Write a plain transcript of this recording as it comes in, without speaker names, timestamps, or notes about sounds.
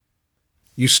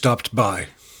You stopped by.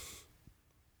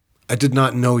 I did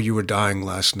not know you were dying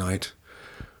last night,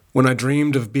 when I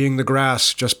dreamed of being the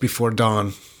grass just before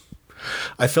dawn.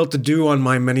 I felt the dew on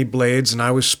my many blades, and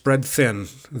I was spread thin,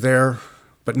 there,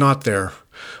 but not there,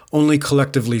 only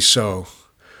collectively so,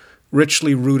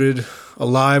 richly rooted,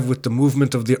 alive with the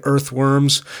movement of the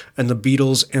earthworms and the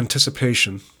beetles'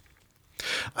 anticipation.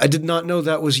 I did not know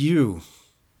that was you,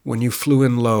 when you flew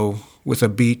in low, with a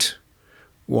beat,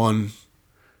 1,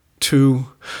 2,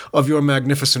 of your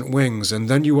magnificent wings, and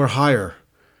then you were higher,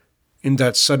 in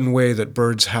that sudden way that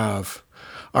birds have,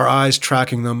 our eyes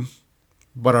tracking them,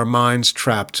 but our minds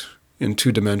trapped in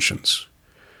 2 dimensions.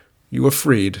 You were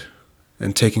freed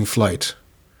and taking flight,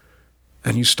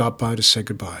 and you stopped by to say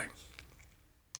goodbye.